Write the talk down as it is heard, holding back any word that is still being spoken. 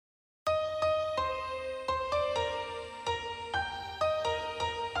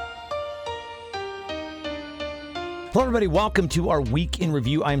Hello, everybody. Welcome to our Week in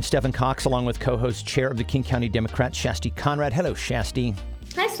Review. I'm Stephan Cox, along with co-host, Chair of the King County Democrats, Shasti Conrad. Hello, Shasti.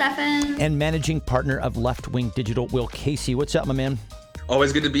 Hi, Stephan. And Managing Partner of Left Wing Digital, Will Casey. What's up, my man?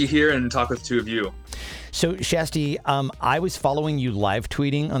 Always good to be here and talk with two of you. So, Shasti, I was following you live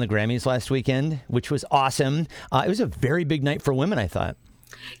tweeting on the Grammys last weekend, which was awesome. It was a very big night for women, I thought.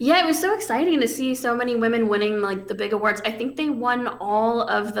 Yeah, it was so exciting to see so many women winning like the big awards. I think they won all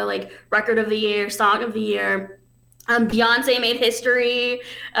of the like Record of the Year, Song of the Year. Beyonce made history,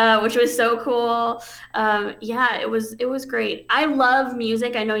 which was so cool. Yeah, it was great. I love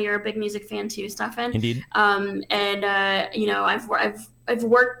music. I know you're a big music fan too, Stephan. Indeed. You know, I've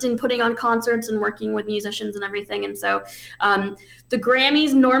worked in putting on concerts and working with musicians and everything, and so the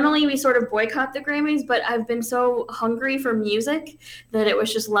Grammys, normally we sort of boycott the Grammys, but I've been so hungry for music that it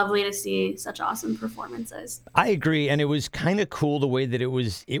was just lovely to see such awesome performances. I agree, and it was kind of cool the way that it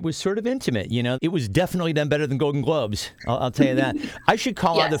was sort of intimate, you know? It was definitely done better than Golden Globes, I'll tell you that. I should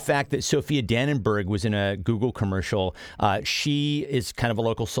call out the fact that Sophia Dannenberg was in a Google commercial. She is kind of a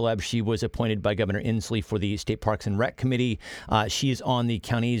local celeb. She was appointed by Governor Inslee for the State Parks and Rec Committee. She is on the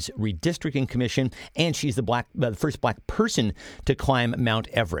county's redistricting commission, and she's the first black person to climb Mount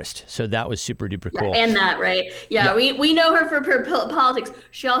Everest. So that was super duper cool. And that, right? Yeah. We know her for politics.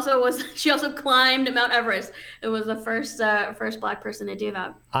 She also climbed Mount Everest. It was the first black person to do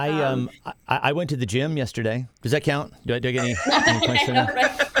that. I went to the gym yesterday. Does that count? Do I get any points for that?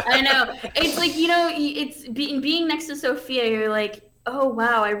 Right? I know. It's like, you know, it's being next to Sophia, you're like, oh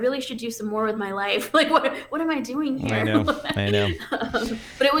wow, I really should do some more with my life. Like, what am I doing here? I know.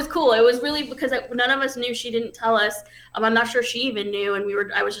 But it was cool. It was really because none of us knew. She didn't tell us. I'm not sure she even knew.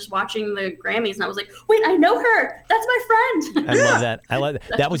 And I was just watching the Grammys, and I was like, wait, I know her. That's my friend. I love that.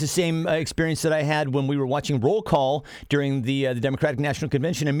 That was the same experience that I had when we were watching Roll Call during the Democratic National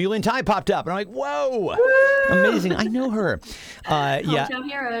Convention, and Nguyen popped up, and I'm like, whoa, amazing. I know her. Hometown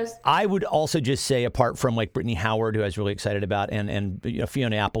heroes. I would also just say, apart from like Brittany Howard, who I was really excited about, and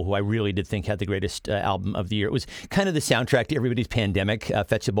Fiona Apple, who I really did think had the greatest album of the year. It was kind of the soundtrack to everybody's pandemic,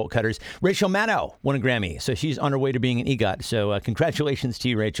 Fetch the Bolt Cutters. Rachel Maddow won a Grammy, so she's on her way to being an EGOT. So congratulations to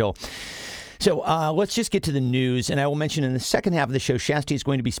you, Rachel. So let's just get to the news, and I will mention in the second half of the show, Shasti is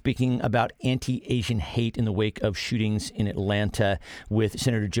going to be speaking about anti-Asian hate in the wake of shootings in Atlanta with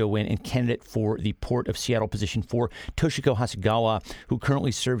Senator Joe Nguyễn and candidate for the Port of Seattle position for Toshiko Hasegawa, who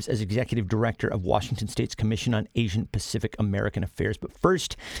currently serves as executive director of Washington State's Commission on Asian Pacific American Affairs. But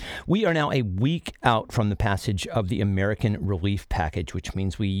first, we are now a week out from the passage of the American Relief Package, which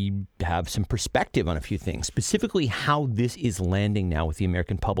means we have some perspective on a few things, specifically how this is landing now with the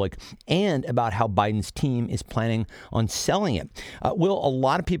American public and about how Biden's team is planning on selling it. A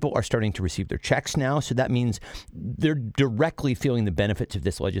lot of people are starting to receive their checks now, so that means they're directly feeling the benefits of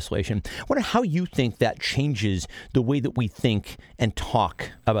this legislation. I wonder how you think that changes the way that we think and talk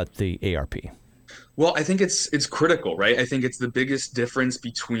about the ARP. Well, I think it's critical, right? I think it's the biggest difference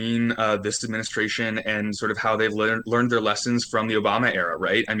between this administration and sort of how they've learned their lessons from the Obama era,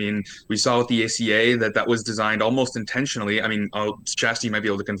 right? I mean, we saw with the ACA that was designed almost intentionally. I mean, Shasti might be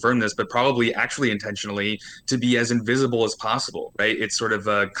able to confirm this, but probably actually intentionally to be as invisible as possible, right? It's sort of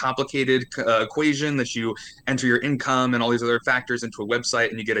a complicated equation that you enter your income and all these other factors into a website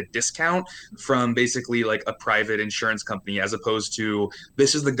and you get a discount from basically like a private insurance company, as opposed to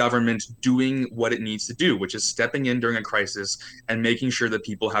this is the government doing what it needs to do, which is stepping in during a crisis and making sure that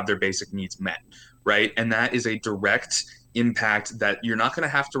people have their basic needs met, right? And that is a direct impact that you're not going to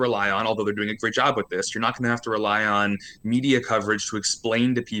have to rely on, although they're doing a great job with this. You're not going to have to rely on media coverage to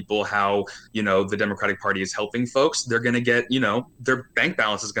explain to people how, the Democratic Party is helping folks. They're going to get, their bank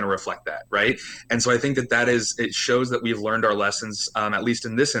balance is going to reflect that, right? And so I think it shows that we've learned our lessons, at least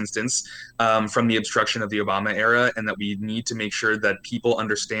in this instance, from the obstruction of the Obama era, and that we need to make sure that people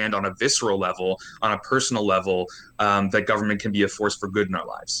understand on a visceral level, on a personal level, that government can be a force for good in our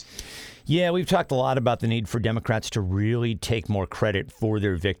lives. Yeah, we've talked a lot about the need for Democrats to really take more credit for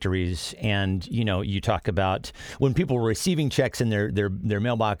their victories. And, you talk about when people are receiving checks in their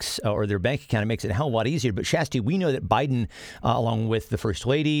mailbox or their bank account, it makes it a hell of a lot easier. But Shasti, we know that Biden, along with the First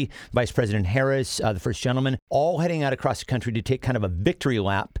Lady, Vice President Harris, the First Gentleman, all heading out across the country to take kind of a victory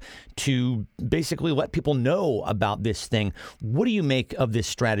lap to basically let people know about this thing. What do you make of this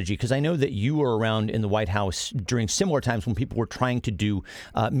strategy? Because I know that you were around in the White House during similar times when people were trying to do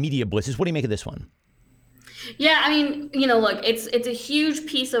media blitzes. What do you make of this one? Yeah, I mean, look, it's a huge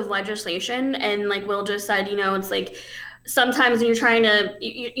piece of legislation, and like Will just said, it's like sometimes when you're trying to,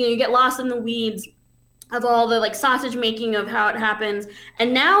 you get lost in the weeds of all the like sausage making of how it happens,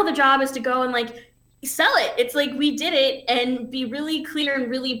 and now the job is to go and like sell it. It's like we did it, and be really clear and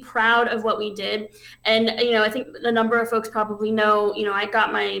really proud of what we did. And I think a number of folks probably know, I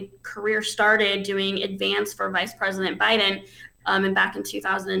got my career started doing advance for Vice President Biden, and back in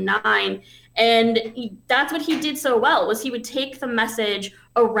 2009. And that's what he did so well, was he would take the message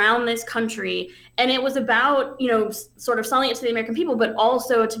around this country, and it was about sort of selling it to the American people, but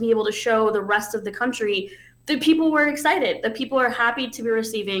also to be able to show the rest of the country that people were excited, that people are happy to be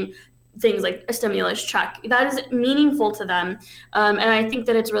receiving things like a stimulus check. That is meaningful to them. And I think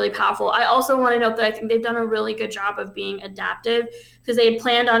that it's really powerful. I also want to note that I think they've done a really good job of being adaptive, because they had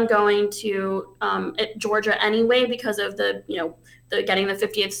planned on going to Georgia anyway because of the getting the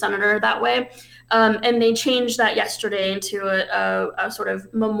 50th senator that way. And they changed that yesterday into a sort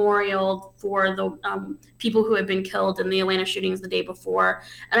of memorial for the people who had been killed in the Atlanta shootings the day before.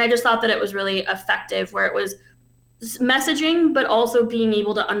 And I just thought that it was really effective, where it was messaging, but also being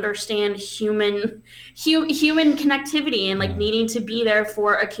able to understand human connectivity and like needing to be there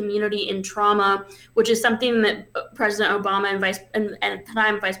for a community in trauma, which is something that President Obama and at the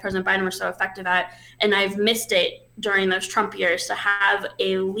time Vice President Biden were so effective at. And I've missed it during those Trump years, to have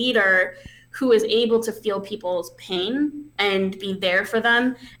a leader who is able to feel people's pain and be there for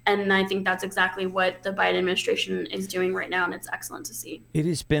them. And I think that's exactly what the Biden administration is doing right now, and it's excellent to see. It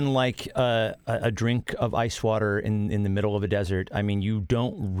has been like a drink of ice water in the middle of a desert. I mean, you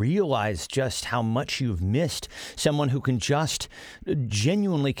don't realize just how much you've missed someone who can just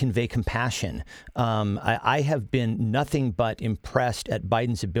genuinely convey compassion. I have been nothing but impressed at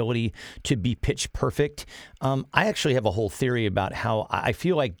Biden's ability to be pitch perfect. I actually have a whole theory about how I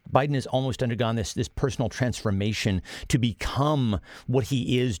feel like Biden has almost undergone this personal transformation to become what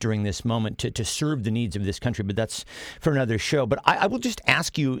he is during this moment, to serve the needs of this country. But that's for another show. But I will just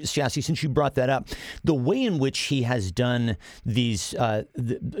ask you, Shasti, since you brought that up, the way in which he has done these,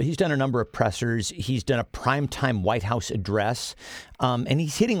 he's done a number of pressers, he's done a primetime White House address, and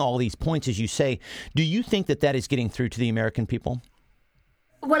he's hitting all these points, as you say. Do you think that is getting through to the American people?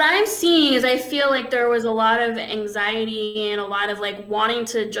 What I'm seeing is, I feel like there was a lot of anxiety and a lot of like wanting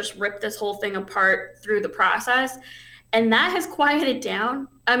to just rip this whole thing apart through the process. And that has quieted down.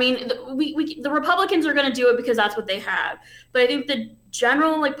 I mean, the Republicans are going to do it because that's what they have. But I think the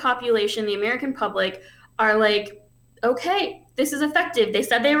general like population, the American public, are like, okay, this is effective. They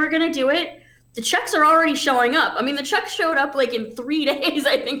said they were going to do it. The checks are already showing up. I mean, the checks showed up like in 3 days,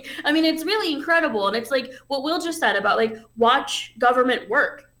 I think. I mean, it's really incredible. And it's like what Will just said about like, watch government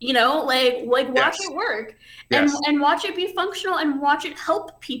work, like watch it work, and watch it be functional, and watch it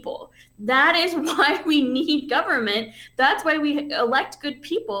help people. That is why we need government. That's why we elect good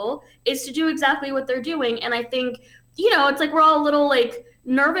people, is to do exactly what they're doing. And I think, it's like we're all a little like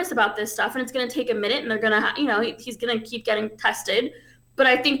nervous about this stuff, and it's going to take a minute, and they're going to, he's going to keep getting tested. But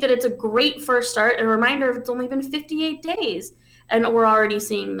I think that it's a great first start, and a reminder of it's only been 58 days and we're already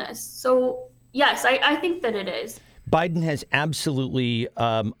seeing this. So yes, I think that it is. Biden has absolutely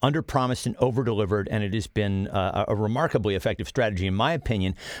underpromised and overdelivered, and it has been a remarkably effective strategy, in my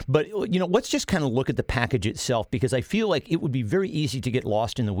opinion. But, let's just kind of look at the package itself, because I feel like it would be very easy to get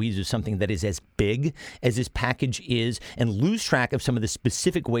lost in the weeds of something that is as big as this package is, and lose track of some of the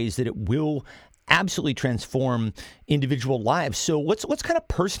specific ways that it will absolutely transform individual lives. So let's kind of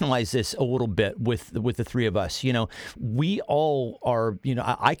personalize this a little bit with the three of us. We all are,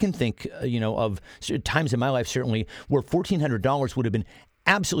 I can think, of times in my life, certainly, where $1,400 would have been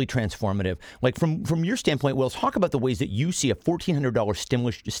absolutely transformative. Like from your standpoint, Will, talk about the ways that you see a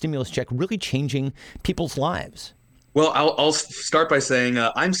 $1,400 stimulus check really changing people's lives. Well, I'll start by saying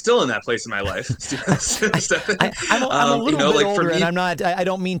I'm still in that place in my life. I'm a little bit older, me, and I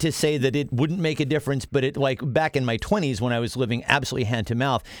don't mean to say that it wouldn't make a difference, but it, like back in my 20s when I was living absolutely hand to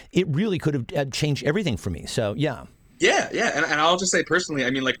mouth, it really could have changed everything for me. So, yeah. Yeah. And I'll just say personally, I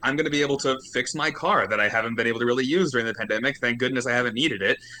mean, like, I'm going to be able to fix my car that I haven't been able to really use during the pandemic. Thank goodness I haven't needed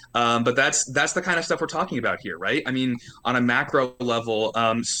it. But that's the kind of stuff we're talking about here, right? I mean, on a macro level,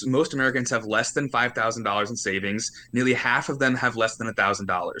 most Americans have less than $5,000 in savings. Nearly half of them have less than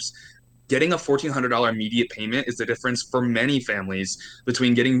 $1,000. Getting a $1,400 immediate payment is the difference for many families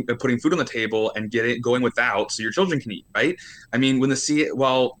between putting food on the table and going without so your children can eat, right? I mean,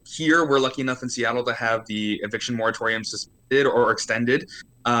 while here we're lucky enough in Seattle to have the eviction moratorium suspended or extended,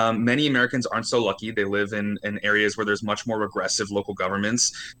 Many Americans aren't so lucky. They live in areas where there's much more regressive local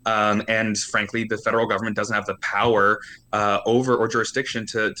governments. And frankly, the federal government doesn't have the power over or jurisdiction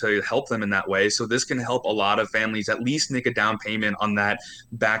to help them in that way. So this can help a lot of families at least make a down payment on that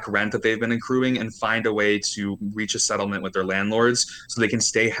back rent that they've been accruing and find a way to reach a settlement with their landlords so they can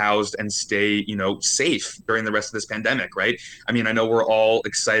stay housed and stay, safe during the rest of this pandemic, right? I mean, I know we're all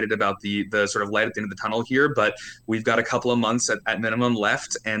excited about the sort of light at the end of the tunnel here, but we've got a couple of months at minimum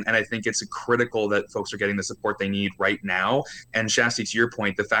left. And I think it's critical that folks are getting the support they need right now. And Shasti, to your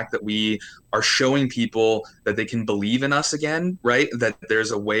point, the fact that we are showing people that they can believe in us again, right? That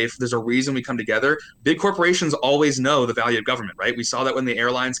there's a reason we come together. Big corporations always know the value of government, right? We saw that when the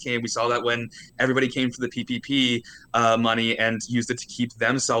airlines came. We saw that when everybody came for the PPP money and used it to keep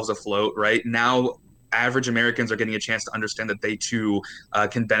themselves afloat, right? Now, average Americans are getting a chance to understand that they too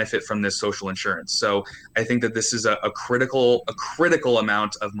can benefit from this social insurance. So I think that this is a critical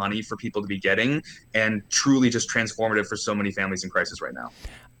amount of money for people to be getting, and truly just transformative for so many families in crisis right now.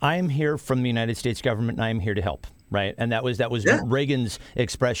 I am here from the United States government, and I am here to help. Right, and that was Reagan's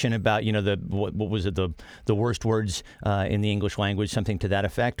expression about what was it, the worst words in the English language, something to that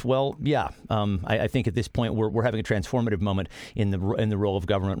effect. Well, yeah, I think at this point we're having a transformative moment in the role of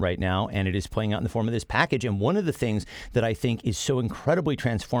government right now, and it is playing out in the form of this package. And one of the things that I think is so incredibly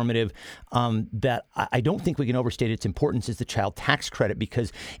transformative that I don't think we can overstate its importance is the child tax credit,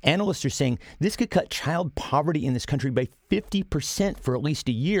 because analysts are saying this could cut child poverty in this country by 50% for at least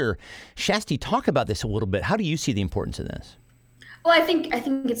a year. Shasti, talk about this a little bit. How do you see the importance of this? Well, I think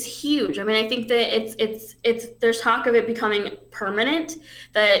it's huge. I mean, I think that it's there's talk of it becoming permanent,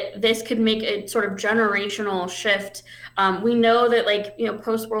 that this could make a sort of generational shift. We know that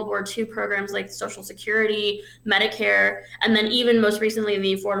post World War II programs like Social Security, Medicare, and then even most recently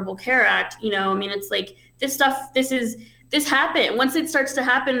the Affordable Care Act, I mean, it's like this happened. Once it starts to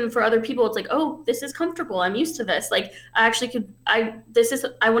happen for other people, it's like, oh, this is comfortable. I'm used to this. Like, I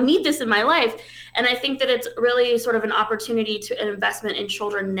will need this in my life. And I think that it's really sort of an opportunity to an investment in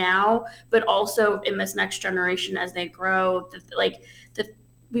children now, but also in this next generation as they grow, that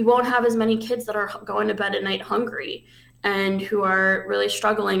we won't have as many kids that are going to bed at night hungry and who are really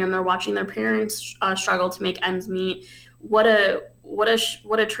struggling, and they're watching their parents struggle to make ends meet. What a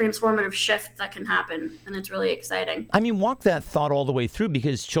transformative shift that can happen, and it's really exciting. I mean, walk that thought all the way through,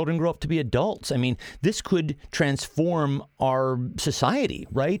 because children grow up to be adults. I mean, this could transform our society,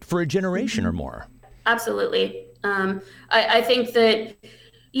 right, for a generation or more. Absolutely. I think that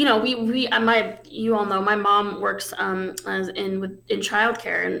you all know my mom works in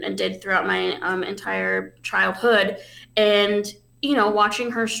childcare and did throughout my entire childhood, and watching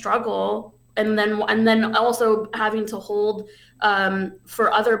her struggle. And then also having to hold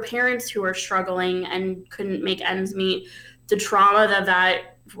for other parents who are struggling and couldn't make ends meet, the trauma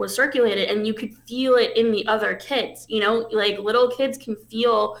that was circulated, and you could feel it in the other kids. Like little kids can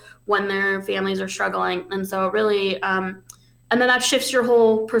feel when their families are struggling, and so it really, and then that shifts your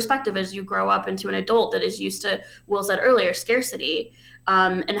whole perspective as you grow up into an adult that is used to, Will said earlier, scarcity.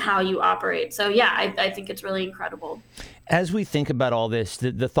 And how you operate. So yeah, I think it's really incredible. As we think about all this,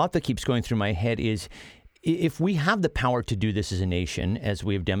 the thought that keeps going through my head is, if we have the power to do this as a nation, as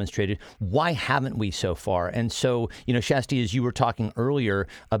we have demonstrated, why haven't we so far? And so, Shasti, as you were talking earlier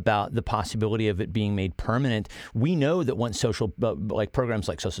about the possibility of it being made permanent, we know that once social programs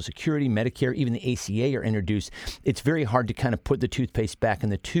like Social Security, Medicare, even the ACA are introduced, it's very hard to kind of put the toothpaste back in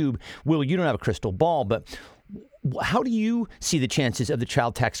the tube. Will, you don't have a crystal ball, but how do you see the chances of the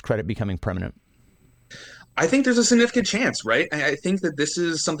child tax credit becoming permanent? I think there's a significant chance, right? I think that this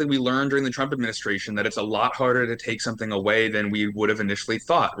is something we learned during the Trump administration, that it's a lot harder to take something away than we would have initially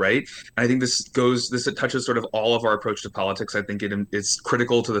thought, right? And I think this touches sort of all of our approach to politics. I think it's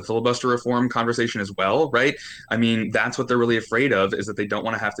critical to the filibuster reform conversation as well, right? I mean, that's what they're really afraid of, is that they don't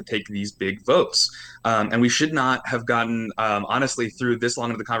want to have to take these big votes. And we should not have gotten, honestly, through this long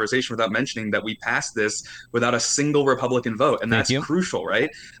of the conversation without mentioning that we passed this without a single Republican vote. And that's crucial, right?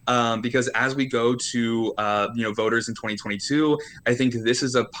 Because as we go to voters in 2022, I think this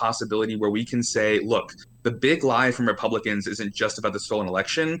is a possibility where we can say, look, the big lie from Republicans isn't just about the stolen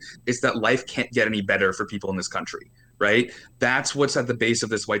election. It's that life can't get any better for people in this country, right? That's what's at the base of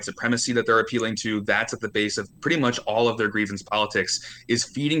this white supremacy that they're appealing to. That's at the base of pretty much all of their grievance politics, is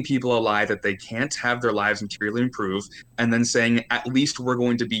feeding people a lie that they can't have their lives materially improve, and then saying, at least we're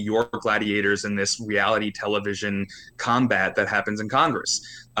going to be your gladiators in this reality television combat that happens in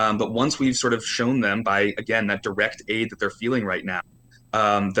Congress. But once we've sort of shown them by, again, that direct aid that they're feeling right now,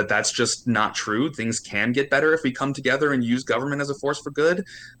 that's just not true. Things can get better if we come together and use government as a force for good.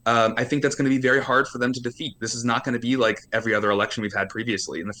 I think that's going to be very hard for them to defeat. This is not going to be like every other election we've had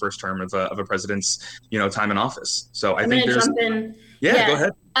previously in the first term of a president's, time in office. So I I'm think gonna there's, jump in. yeah, go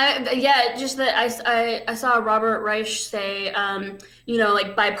ahead. Just that I saw Robert Reich say,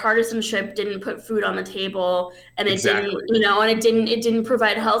 like bipartisanship didn't put food on the table, and it Exactly. didn't, and it didn't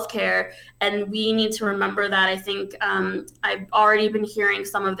provide healthcare, and we need to remember that. I think I've already been hearing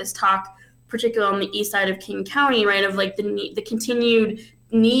some of this talk, particularly on the east side of King County, right, of like the continued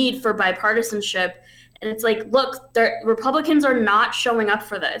need for bipartisanship, and it's like, look, Republicans are not showing up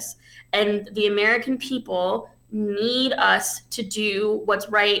for this, and the American people need us to do what's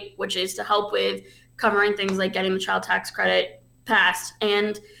right, which is to help with covering things like getting the child tax credit passed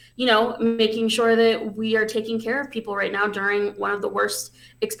and, making sure that we are taking care of people right now during one of the worst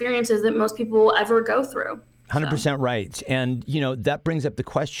experiences that most people will ever go through. 100% right. And, that brings up the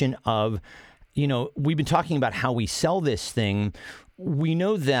question of, we've been talking about how we sell this thing. We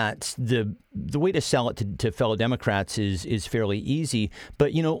know that the way to sell it to fellow Democrats is fairly easy.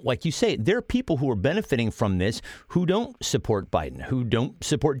 But, like you say, there are people who are benefiting from this who don't support Biden, who don't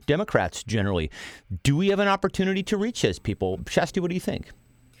support Democrats generally. Do we have an opportunity to reach those people? Shasti, what do you think?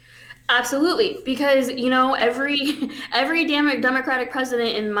 Absolutely, because every damn Democratic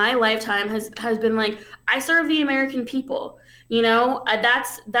president in my lifetime has been like, I serve the American people.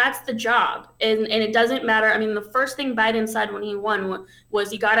 That's the job, and it doesn't matter. I mean, the first thing Biden said when he won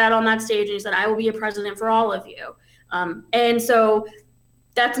was he got out on that stage and he said, "I will be a president for all of you," and so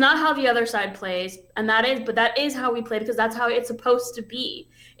that's not how the other side plays, but that is how we play, because that's how it's supposed to be.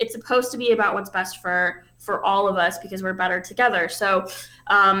 It's supposed to be about what's best for all of us, because we're better together. So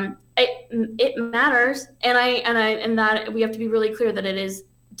it matters, and that we have to be really clear that it is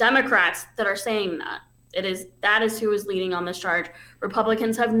Democrats that are saying that. That is who is leading on this charge.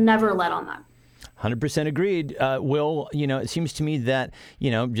 Republicans have never led on that. 100% agreed. Will, it seems to me that,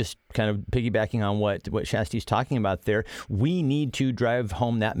 just kind of piggybacking on what Shasti's talking about there, we need to drive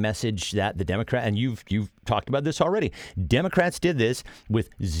home that message that the Democrat, and you've talked about this already, Democrats did this with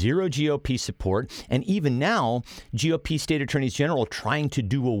zero GOP support. And even now, GOP state attorneys general trying to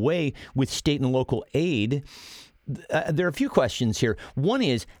do away with state and local aid. There are a few questions here. One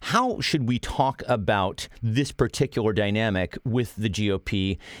is, how should we talk about this particular dynamic with the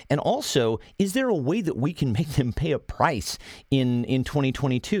GOP? And also, is there a way that we can make them pay a price in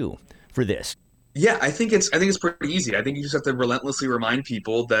 2022 for this? Yeah, I think it's pretty easy. I think you just have to relentlessly remind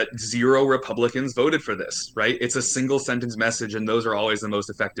people that 0 Republicans voted for this, right? It's a single sentence message, and those are always the most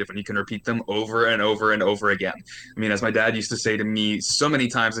effective, and you can repeat them over and over and over again. I mean, as my dad used to say to me so many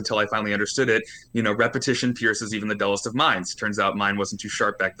times until I finally understood it, repetition pierces even the dullest of minds. Turns out mine wasn't too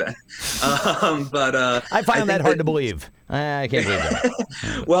sharp back then. But I find that hard to believe. I can't believe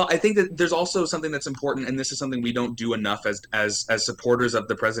that. Well, I think that there's also something that's important, and this is something we don't do enough as supporters of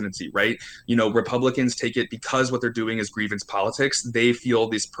the presidency, right? Republicans take it because what they're doing is grievance politics. They feel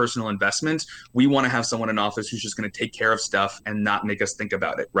this personal investment. We want to have someone in office who's just going to take care of stuff and not make us think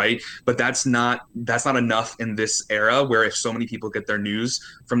about it, right? But that's not enough in this era, where if so many people get their news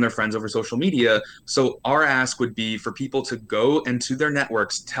from their friends over social media. So our ask would be for people to go and to their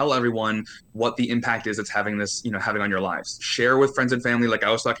networks, tell everyone what the impact is it's having on your lives. Share with friends and family, like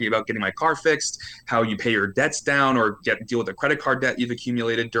I was talking about getting my car fixed, how you pay your debts down or deal with the credit card debt you've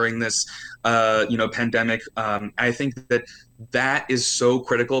accumulated during this pandemic. I think that is so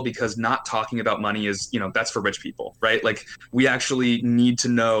critical, because not talking about money is, that's for rich people, right? Like, we actually need to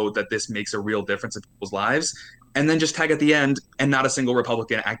know that this makes a real difference in people's lives. And then just tag at the end, and not a single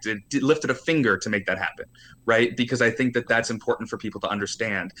Republican lifted a finger to make that happen, right? Because I think that that's important for people to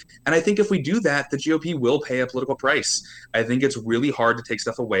understand. And I think if we do that, the GOP will pay a political price. I think it's really hard to take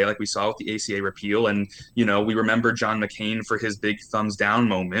stuff away, like we saw with the ACA repeal. And, we remember John McCain for his big thumbs down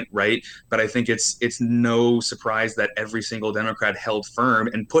moment, right? But I think it's no surprise that every single Democrat held firm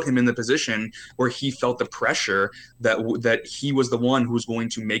and put him in the position where he felt the pressure that he was the one who was going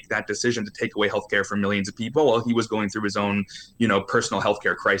to make that decision to take away healthcare from millions of people, while he was going through his own, personal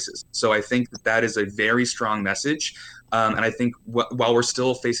healthcare crisis. So I think that is a very strong message. And I think while we're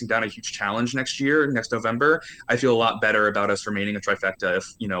still facing down a huge challenge next November, I feel a lot better about us remaining a trifecta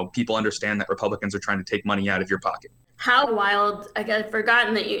if, people understand that Republicans are trying to take money out of your pocket. How wild, I've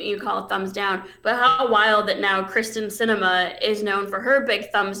forgotten that you call it thumbs down, but how wild that now Kristen Sinema is known for her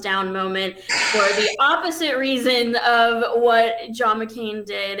big thumbs down moment for the opposite reason of what John McCain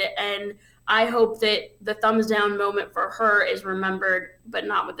did. And I hope that the thumbs down moment for her is remembered, but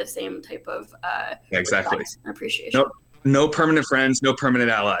not with the same type of exactly appreciation. Nope. No permanent friends, no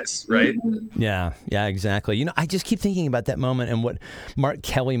permanent allies, right? Yeah, exactly. I just keep thinking about that moment and what Mark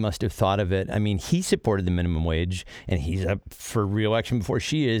Kelly must have thought of it. I mean, he supported the minimum wage, and he's up for re-election before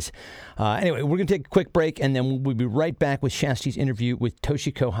she is. Anyway, we're going to take a quick break, and then we'll be right back with Shasti's interview with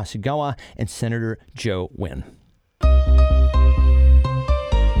Toshiko Hasegawa and Senator Joe Nguyễn.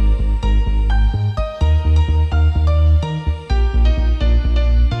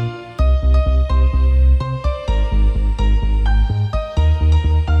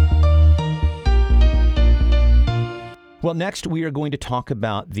 Well, next we are going to talk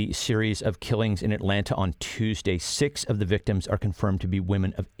about the series of killings in Atlanta on Tuesday. 6 of the victims are confirmed to be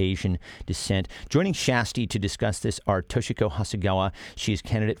women of Asian descent. Joining Shasti to discuss this are Toshiko Hasegawa. She is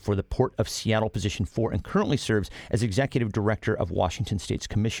candidate for the Port of Seattle position 4 and currently serves as executive director of Washington State's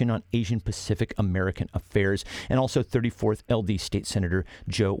Commission on Asian Pacific American Affairs, and also 34th LD State Senator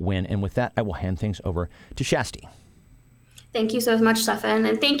Joe Nguyễn. And with that, I will hand things over to Shasti. Thank you so much, Stephan.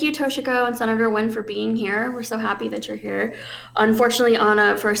 And thank you, Toshiko and Senator Nguyen, for being here. We're so happy that you're here. Unfortunately,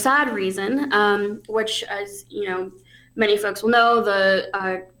 for a sad reason, which, as many folks will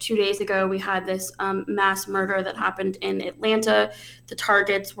know, 2 days ago, we had this mass murder that happened in Atlanta. The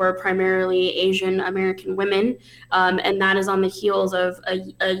targets were primarily Asian American women. And that is on the heels of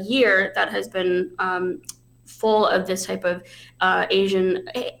a year that has been full of this type of Asian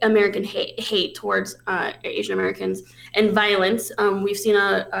American hate towards Asian Americans and violence. We've seen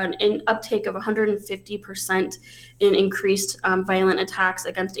an uptake of 150% in increased violent attacks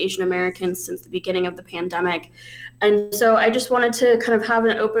against Asian Americans since the beginning of the pandemic. And so I just wanted to kind of have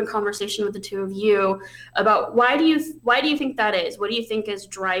an open conversation with the two of you about why do you think that is? What do you think is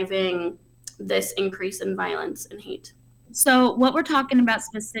driving this increase in violence and hate? So what we're talking about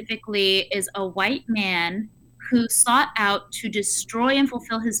specifically is a white man who sought out to destroy and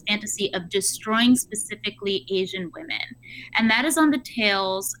fulfill his fantasy of destroying specifically Asian women. And that is on the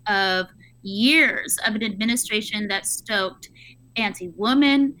tails of years of an administration that stoked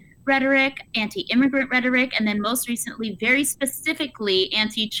anti-woman rhetoric, anti-immigrant rhetoric, and then most recently, very specifically,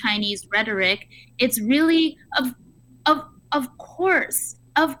 anti-Chinese rhetoric. It's really, of course,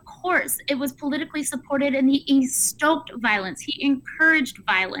 it was politically supported, and he stoked violence. He encouraged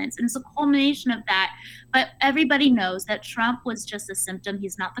violence, and it's a culmination of that. But everybody knows that Trump was just a symptom.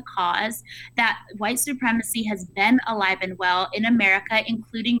 He's not the cause. That white supremacy has been alive and well in America,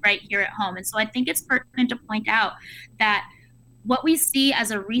 including right here at home. And so I think it's pertinent to point out that what we see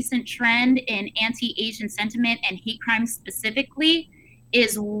as a recent trend in anti-Asian sentiment and hate crimes specifically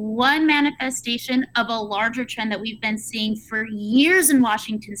is one manifestation of a larger trend that we've been seeing for years in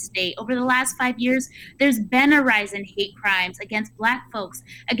Washington State. Over the last 5 years, there's been a rise in hate crimes against Black folks,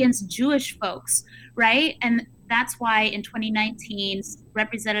 against Jewish folks, right? And that's why in 2019,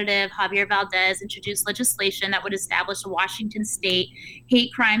 Representative Javier Valdez introduced legislation that would establish a Washington State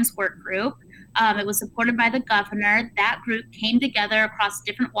hate crimes work group. It was supported by the governor. That group came together across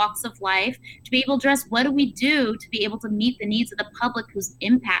different walks of life to be able to address what do we do to be able to meet the needs of the public who's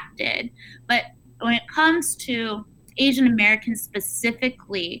impacted. But when it comes to Asian Americans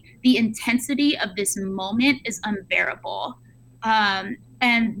specifically, the intensity of this moment is unbearable.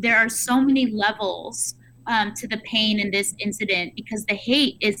 And there are so many levels to the pain in this incident, because the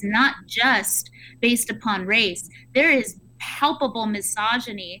hate is not just based upon race. There is palpable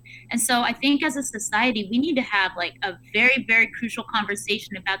misogyny. And so I think as a society, we need to have like a very, very crucial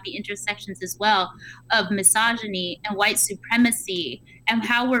conversation about the intersections as well of misogyny and white supremacy, and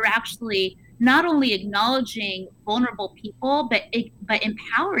how we're actually not only acknowledging vulnerable people, but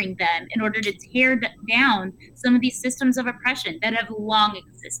empowering them in order to tear down some of these systems of oppression that have long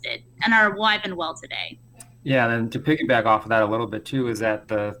existed and are alive and well today. Yeah, and then to piggyback off of that a little bit too, is that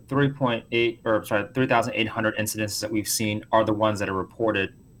the 3,800 incidents that we've seen are the ones that are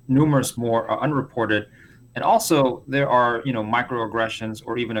reported. Numerous more are unreported. And also there are, microaggressions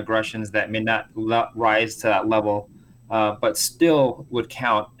or even aggressions that may not rise to that level, but still would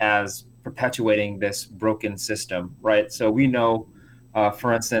count as perpetuating this broken system, right? So we know,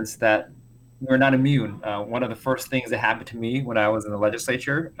 for instance, that we're not immune. One of the first things that happened to me when I was in the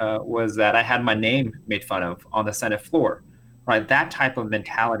legislature was that I had my name made fun of on the Senate floor, right? That type of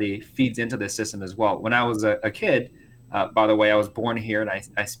mentality feeds into the system as well. When I was a kid, by the way, I was born here and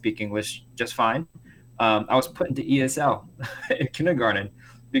I speak English just fine. I was put into ESL in kindergarten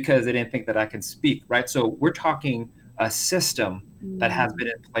because they didn't think that I could speak, right? So we're talking a system that has been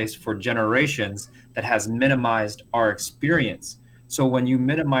in place for generations that has minimized our experience. So when you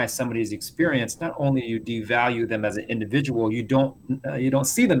minimize somebody's experience, not only you devalue them as an individual, you don't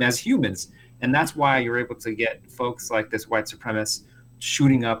see them as humans. And that's why you're able to get folks like this white supremacist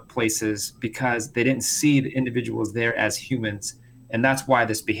shooting up places because they didn't see the individuals there as humans. And that's why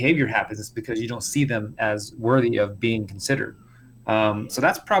this behavior happens, is because you don't see them as worthy of being considered. So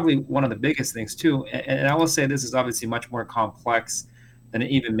that's probably one of the biggest things too. And I will say this is obviously much more complex than it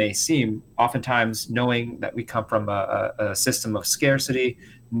even may seem. Oftentimes, knowing that we come from a system of scarcity,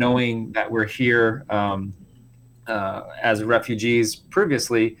 knowing that we're here as refugees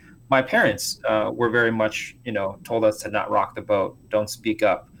previously, my parents were very much, told us to not rock the boat, don't speak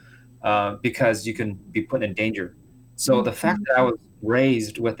up, because you can be put in danger. So the fact that I was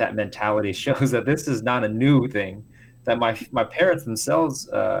raised with that mentality shows that this is not a new thing, that my parents themselves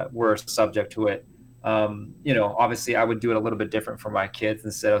were subject to it. Obviously I would do it a little bit different for my kids.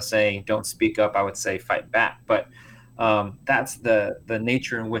 Instead of saying, don't speak up, I would say fight back. But that's the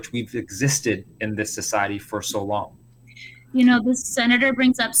nature in which we've existed in this society for so long. This senator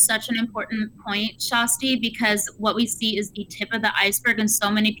brings up such an important point, Shasti, because what we see is the tip of the iceberg and so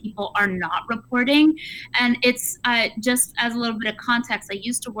many people are not reporting. And it's just as a little bit of context, I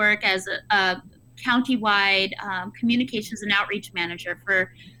used to work as a countywide communications and outreach manager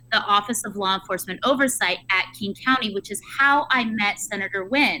for the Office of Law Enforcement Oversight at King County, which is how I met Senator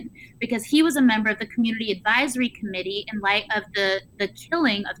Nguyen, because he was a member of the Community Advisory Committee in light of the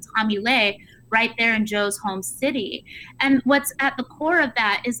killing of Tommy Lay right there in Joe's home city. And what's at the core of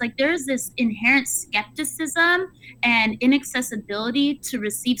that is there's this inherent skepticism and inaccessibility to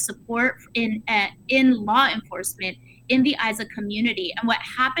receive support in law enforcement in the eyes of community. And what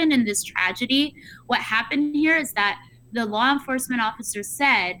happened in this tragedy, what happened here is that the law enforcement officers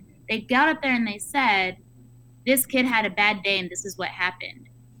said, they got up there and they said, this kid had a bad day and this is what happened.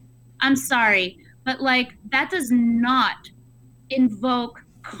 I'm sorry, but that does not invoke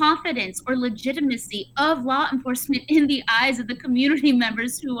confidence or legitimacy of law enforcement in the eyes of the community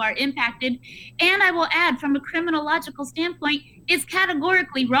members who are impacted. And I will add, from a criminological standpoint, is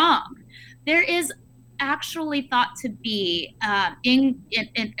categorically wrong. There is actually thought to be,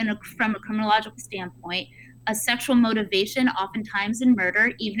 from a criminological standpoint, a sexual motivation oftentimes in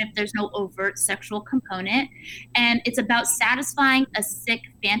murder, even if there's no overt sexual component. And it's about satisfying a sick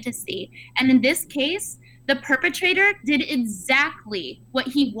fantasy. And in this case, the perpetrator did exactly what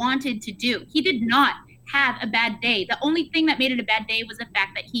he wanted to do. He did not have a bad day. The only thing that made it a bad day was the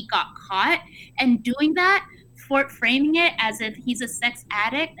fact that he got caught. And doing that, framing it as if he's a sex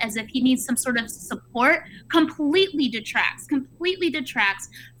addict, as if he needs some sort of support, completely detracts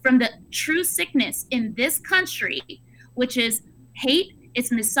from the true sickness in this country, which is hate, it's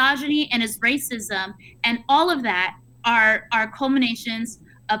misogyny, and it's racism. And all of that are culminations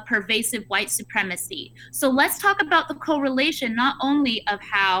of pervasive white supremacy. So let's talk about the correlation, not only of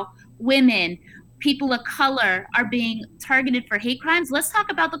how women, people of color are being targeted for hate crimes. Let's talk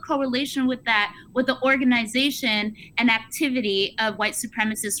about the correlation with that, with the organization and activity of white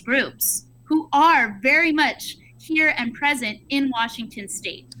supremacist groups who are very much here and present in Washington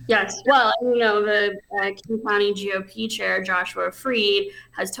state. Yes, well, the King County GOP chair, Joshua Freed,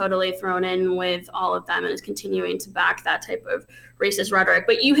 has totally thrown in with all of them and is continuing to back that type of racist rhetoric.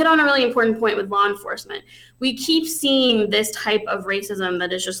 But you hit on a really important point with law enforcement. We keep seeing this type of racism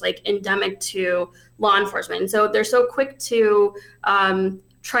that is just endemic to law enforcement. And so they're so quick to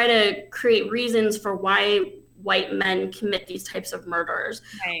try to create reasons for why white men commit these types of murders.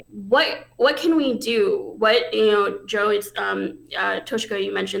 Right. What can we do? Joe, it's Toshiko,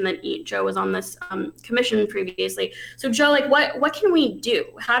 you mentioned that Joe was on this commission previously. So Joe, what can we do?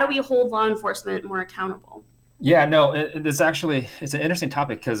 How do we hold law enforcement more accountable? Yeah, no, it's an interesting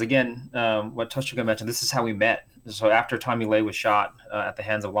topic because, again, what Toshiko mentioned, this is how we met. So after Tommy Lay was shot at the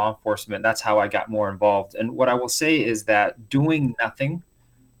hands of law enforcement, that's how I got more involved. And what I will say is that doing nothing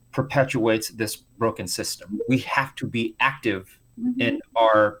perpetuates this broken system. We have to be active in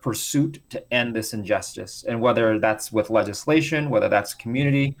our pursuit to end this injustice. And whether that's with legislation, whether that's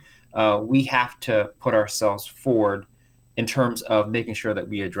community, we have to put ourselves forward in terms of making sure that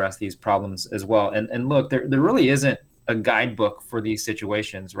we address these problems as well. And look, there really isn't a guidebook for these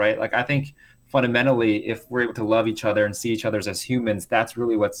situations, right? I think fundamentally, if we're able to love each other and see each other as humans, that's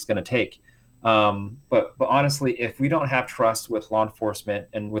really what's going to take. But honestly, if we don't have trust with law enforcement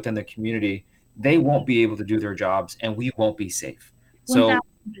and within the community, they won't be able to do their jobs and we won't be safe. 1,000%.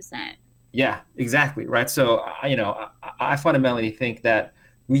 Yeah, exactly. Right. So, I fundamentally think that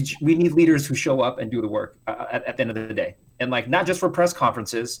we need leaders who show up and do the work at the end of the day. And not just for press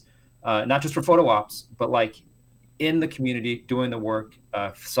conferences, not just for photo ops, but in the community, doing the work,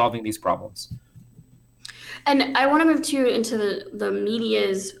 solving these problems. And I want to move into the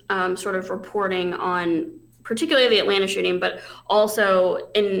media's sort of reporting on particularly the Atlanta shooting, but also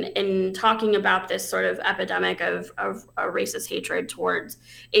in talking about this sort of epidemic of racist hatred towards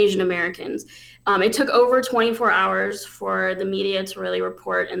Asian Americans. It took over 24 hours for the media to really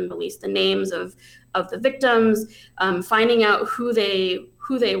report and release the names of the victims, finding out who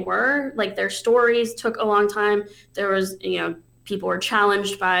they were. Like, their stories took a long time. There was, people were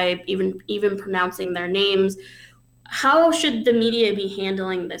challenged by even pronouncing their names. How should the media be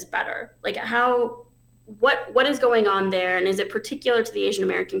handling this better? Like, what is going on there, and is it particular to the Asian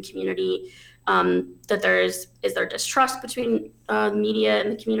American community that is there distrust between the media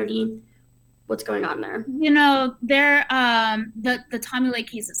and the community? What's going on there? The Tommy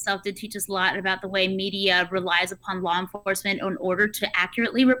Lake case itself did teach us a lot about the way media relies upon law enforcement in order to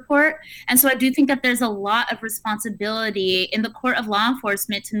accurately report. And so I do think that there's a lot of responsibility in the court of law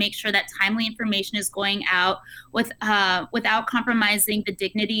enforcement to make sure that timely information is going out without compromising the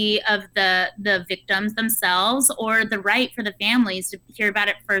dignity of the victims themselves, or the right for the families to hear about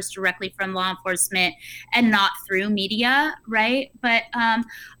it first directly from law enforcement and not through media, right? But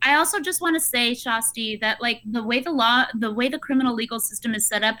I also just want to say, Shasti, that like the way the criminal legal system is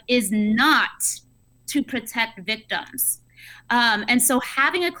set up is not to protect victims. And so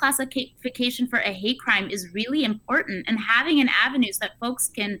having a classification for a hate crime is really important, and having an avenues that folks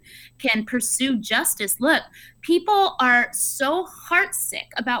can pursue justice. Look, people are so heartsick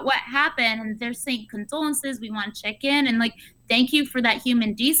about what happened, and they're saying condolences, we want to check in, and like, thank you for that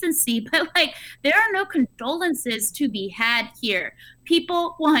human decency, but like, there are no condolences to be had here.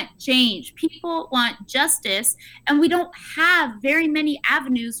 People want change, people want justice, and we don't have very many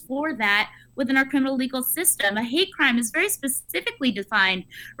avenues for that within our criminal legal system. A hate crime is very specifically defined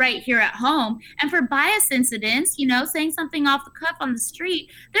right here at home. And for bias incidents, saying something off the cuff on the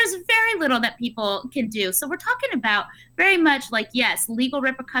street, there's very little that people can do. So we're talking about very much like, yes, legal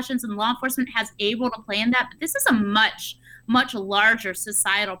repercussions, and law enforcement has a role to play in that, but this is a much, much larger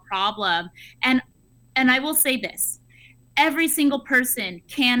societal problem. And I will say this, every single person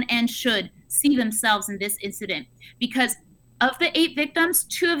can and should see themselves in this incident, because of the 8 victims,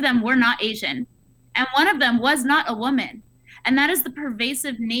 2 of them were not Asian, and 1 of them was not a woman. And that is the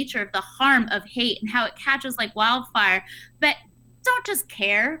pervasive nature of the harm of hate and how it catches like wildfire. But don't just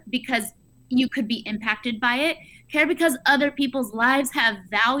care because you could be impacted by it. Care because other people's lives have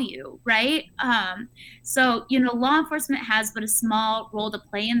value, right? So, law enforcement has but a small role to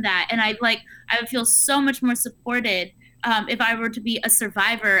play in that. And I would feel so much more supported if I were to be a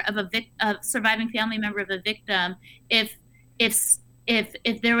survivor of a surviving family member of a victim, if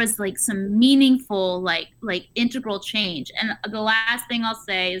there was like some meaningful like integral change. And the last thing I'll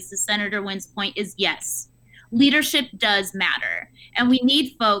say is, to Senator Nguyen's point, is yes, leadership does matter, and we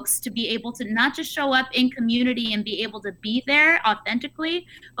need folks to be able to not just show up in community and be able to be there authentically,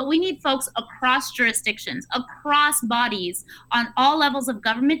 but we need folks across jurisdictions, across bodies, on all levels of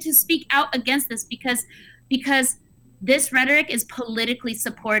government to speak out against this, because this rhetoric is politically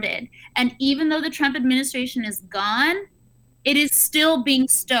supported. And even though the Trump administration is gone, it is still being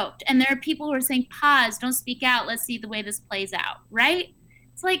stoked. And there are people who are saying, pause, don't speak out, let's see the way this plays out, right?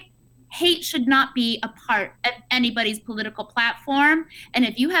 It's like, hate should not be a part of anybody's political platform. And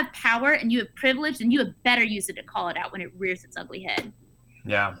if you have power and you have privilege, then you had better use it to call it out when it rears its ugly head.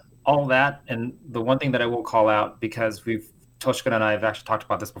 Yeah, all that. And the one thing that I will call out, because Toshiko and I have actually talked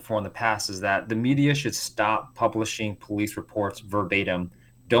about this before in the past, is that the media should stop publishing police reports verbatim.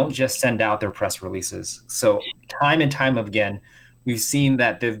 Don't just send out their press releases. So time and time again, we've seen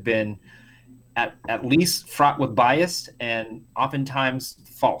that they've been at least fraught with bias and oftentimes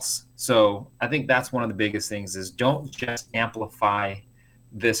false. So I think that's one of the biggest things, is don't just amplify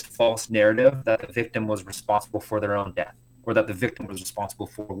this false narrative that the victim was responsible for their own death, or that the victim was responsible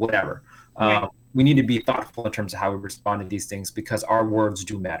for whatever. Right. We need to be thoughtful in terms of how we respond to these things, because our words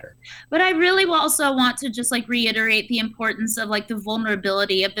do matter. But I really also want to just reiterate the importance of the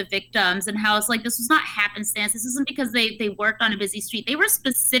vulnerability of the victims, and how it's this was not happenstance. This isn't because they worked on a busy street. They were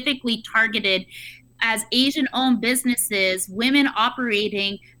specifically targeted as Asian-owned businesses, women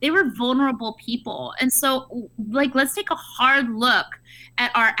operating. They were vulnerable people. And so let's take a hard look at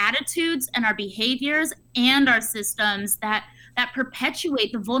our attitudes and our behaviors and our systems that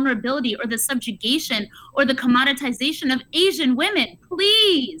perpetuate the vulnerability or the subjugation or the commoditization of Asian women.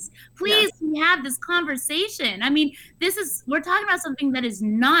 Please, yes. We have this conversation. I mean, we're talking about something that is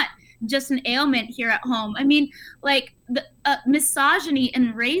not just an ailment here at home. I mean, the misogyny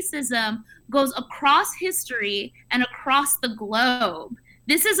and racism goes across history and across the globe.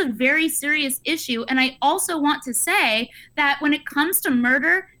 This is a very serious issue. And I also want to say that when it comes to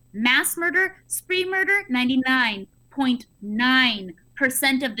murder, mass murder, spree murder, 99.9%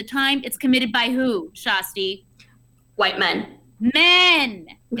 of the time, it's committed by who, Shasti? White men. Men.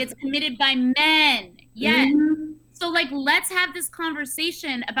 It's committed by men. Yes. Mm-hmm. So, like, let's have this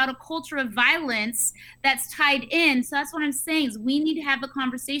conversation about a culture of violence that's tied in. So that's what I'm saying is we need to have a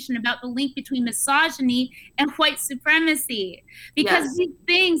conversation about the link between misogyny and white supremacy, because these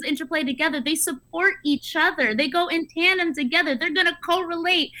things interplay together. They support each other. They go in tandem together. They're going to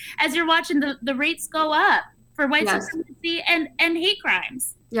correlate as you're watching the rates go up for white supremacy and hate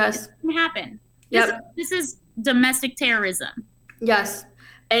crimes. Yes. It can happen. Yep. This is domestic terrorism. Yes.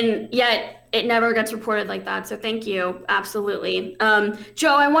 And yet it never gets reported like that. So thank you. Absolutely.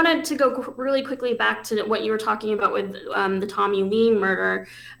 Joe, I wanted to go really quickly back to what you were talking about with the Tommy Lee murder.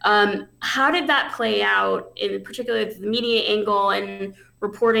 How did that play out, in particular the media angle and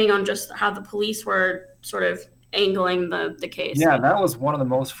reporting on just how the police were sort of angling the case? Yeah, that was one of the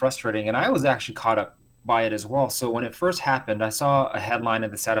most frustrating. And I was actually caught up by it as well. So when it first happened, I saw a headline in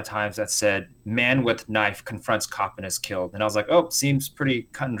the Seattle Times that said, "Man with knife confronts cop and is killed." And I was like, oh, seems pretty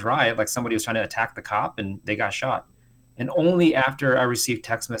cut and dry. Like somebody was trying to attack the cop and they got shot. And only after I received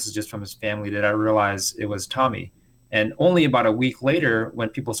text messages from his family did I realize it was Tommy. And only about a week later, when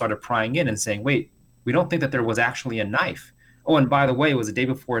people started prying in and saying, wait, we don't think that there was actually a knife. Oh, and by the way, it was the day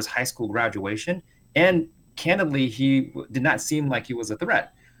before his high school graduation. And candidly, he did not seem like he was a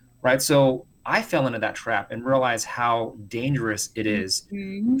threat, right? So I fell into that trap and realized how dangerous it is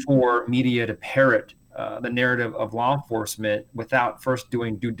for media to parrot the narrative of law enforcement without first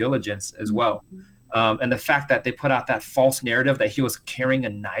doing due diligence as well. And the fact that they put out that false narrative that he was carrying a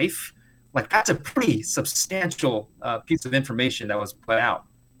knife, like that's a pretty substantial piece of information that was put out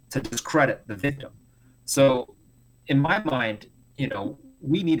to discredit the victim. So in my mind,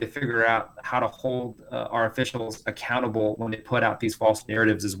 we need to figure out how to hold our officials accountable when they put out these false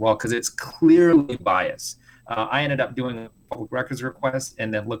narratives as well, because it's clearly biased. I ended up doing a public records request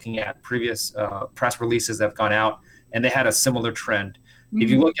and then looking at previous press releases that have gone out, and they had a similar trend.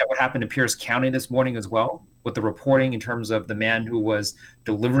 If you look at what happened in Pierce County this morning as well, with the reporting in terms of the man who was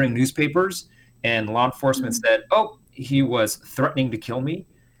delivering newspapers, and law enforcement said, oh, he was threatening to kill me.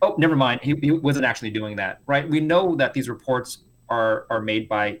 Oh, never mind. He wasn't actually doing that, right? We know that these reports are made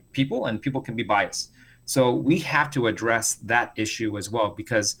by people, and people can be biased. So we have to address that issue as well,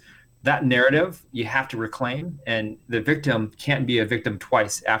 because that narrative you have to reclaim, and the victim can't be a victim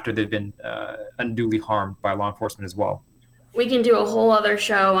twice after they've been unduly harmed by law enforcement as well. We can do a whole other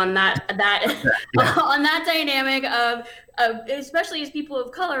show on that on that dynamic of especially as people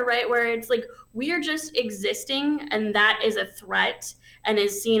of color, right? Where it's like we are just existing, and that is a threat and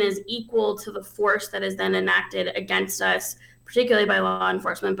is seen as equal to the force that is then enacted against us, particularly by law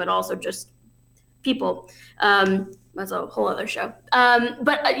enforcement, but also just people. That's a whole other show.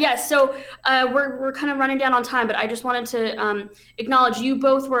 Yes, so we're kind of running down on time, but I just wanted to acknowledge you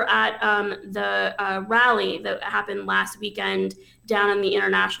both were at the rally that happened last weekend down in the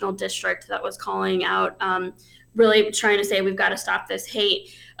International District that was calling out, really trying to say we've got to stop this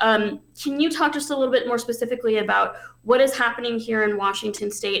hate. Can you talk just a little bit more specifically about what is happening here in Washington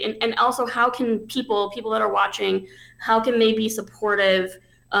State, and also how can people that are watching, how can they be supportive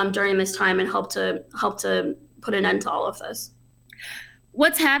during this time and help to put an end to all of this?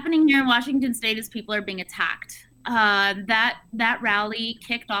 What's happening here in Washington State is people are being attacked. That rally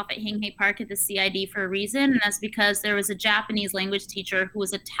kicked off at Hinghey Park at the CID for a reason, and that's because there was a Japanese language teacher who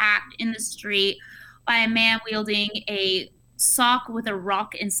was attacked in the street by a man wielding a sock with a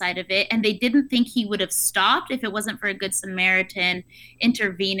rock inside of it, and they didn't think he would have stopped if it wasn't for a good Samaritan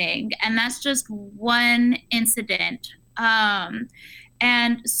intervening. And that's just one incident.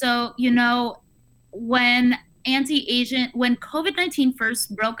 And so, when COVID-19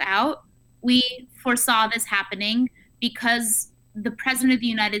 first broke out, we foresaw this happening because the president of the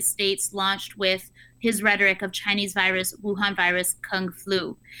United States launched with his rhetoric of Chinese virus, Wuhan virus, Kung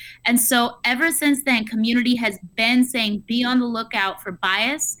flu. And so ever since then, community has been saying, be on the lookout for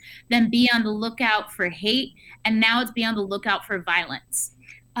bias, then be on the lookout for hate, and now it's be on the lookout for violence.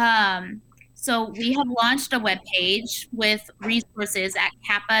 So we have launched a webpage with resources at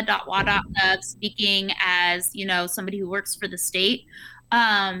kappa.wa.gov, speaking as, somebody who works for the state.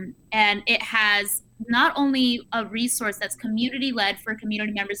 And it has not only a resource that's community-led for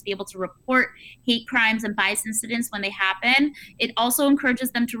community members to be able to report hate crimes and bias incidents when they happen. It also encourages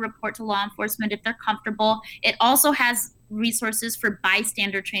them to report to law enforcement if they're comfortable. It also has resources for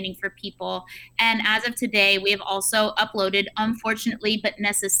bystander training for people. And as of today, we have also uploaded, unfortunately but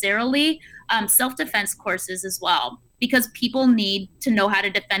necessarily, self-defense courses as well. because people need to know how to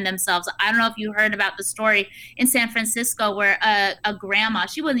defend themselves. I don't know if you heard about the story in San Francisco where a grandma,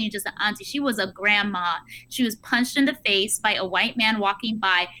 she wasn't even just an auntie, she was a grandma. She was punched in the face by a white man walking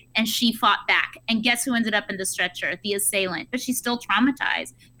by, and she fought back. And guess who ended up in the stretcher? The assailant. But she's still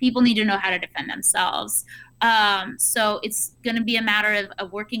traumatized. People need to know how to defend themselves. So it's going to be a matter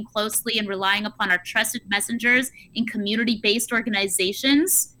of working closely and relying upon our trusted messengers in community-based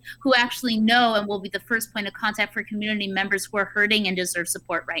organizations who actually know and will be the first point of contact for community members who are hurting and deserve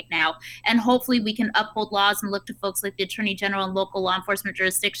support right now. And hopefully we can uphold laws and look to folks like the Attorney General and local law enforcement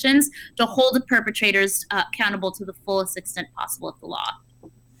jurisdictions to hold the perpetrators accountable to the fullest extent possible of the law.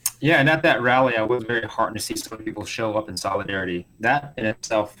 Yeah, and at that rally, I was very heartened to see so many people show up in solidarity. That in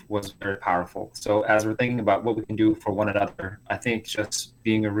itself was very powerful. So as we're thinking about what we can do for one another, I think just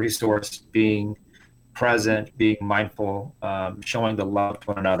being a resource, being present, being mindful, showing the love to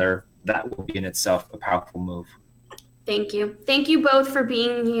one another, that will be in itself a powerful move. Thank you. Thank you both for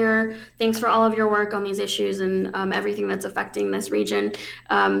being here. Thanks for all of your work on these issues and everything that's affecting this region.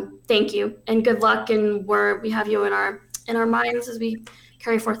 Thank you, and good luck. And we have you in our minds as we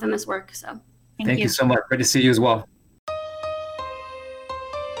carry forth in this work. So thank you so much. Great to see you as well.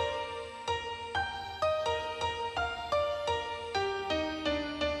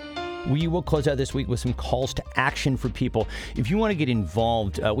 We will close out this week with some calls to action for people. If you want to get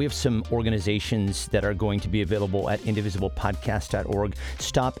involved, we have some organizations that are going to be available at indivisiblepodcast.org.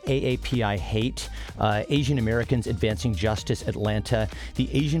 Stop AAPI Hate, Asian Americans Advancing Justice Atlanta, the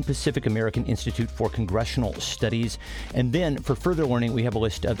Asian Pacific American Institute for Congressional Studies. And then for further learning, we have a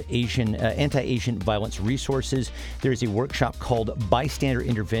list of anti-Asian violence resources. There is a workshop called Bystander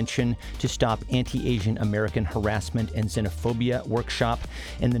Intervention to Stop Anti-Asian American Harassment and Xenophobia workshop.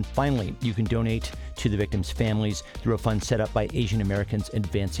 And then finally, you can donate to the victims' families through a fund set up by Asian Americans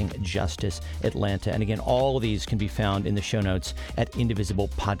Advancing Justice Atlanta. And again, all of these can be found in the show notes at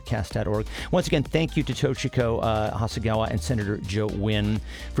indivisiblepodcast.org. Once again, thank you to Toshiko Hasegawa and Senator Joe Nguyễn.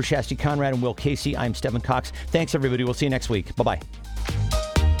 For Shasti Conrad and Will Casey, I'm Stephan Cox. Thanks, everybody. We'll see you next week. Bye-bye.